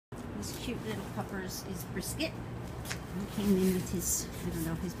This cute little puppers is Brisket. He came in with his, I don't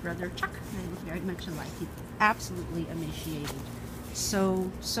know, his brother Chuck. They look very much alike. He's absolutely emaciated. So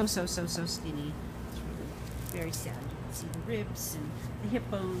skinny. It's really very sad. You can see the ribs and the hip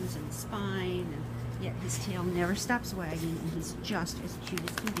bones and the spine, and yet his tail never stops wagging, and he's just as cute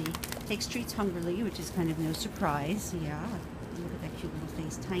as can be. Takes treats hungrily, which is kind of no surprise. Yeah, look at that cute little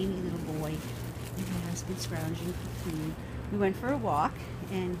face. Tiny little boy. He has been scrounging for food. We went for a walk,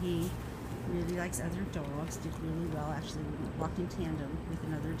 and he really likes other dogs. Did really well, actually. We walked in tandem with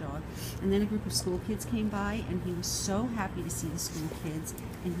another dog. And then a group of school kids came by, and he was so happy to see the school kids,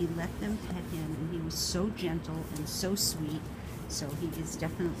 and he let them pet him, and he was so gentle and so sweet. So he is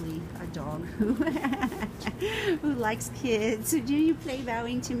definitely a dog who who likes kids. So do you play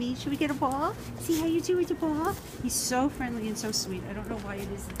bowing to me? Should we get a ball? See how you do with the ball? He's so friendly and so sweet. I don't know why it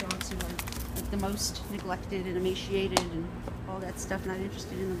is the dogs who are like the most neglected and emaciated and all that stuff, not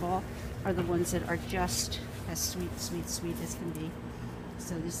interested in the ball, are the ones that are just as sweet as can be.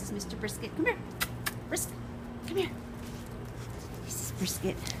 So this is Mr. Brisket. Come here. Brisket. Come here. This is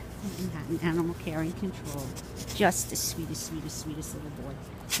Brisket. Manhattan Animal Care and Control. Just the sweetest little boy.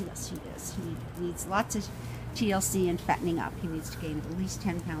 Yes, he is. He needs lots of TLC and fattening up. He needs to gain at least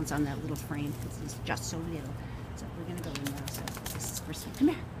 10 pounds on that little frame because he's just so little. So we're going to go in now. So this is Brisket. Come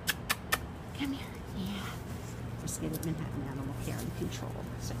here. Come here. Yeah. Brisket of Manhattan Animal Care and Control.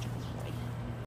 Such a good boy.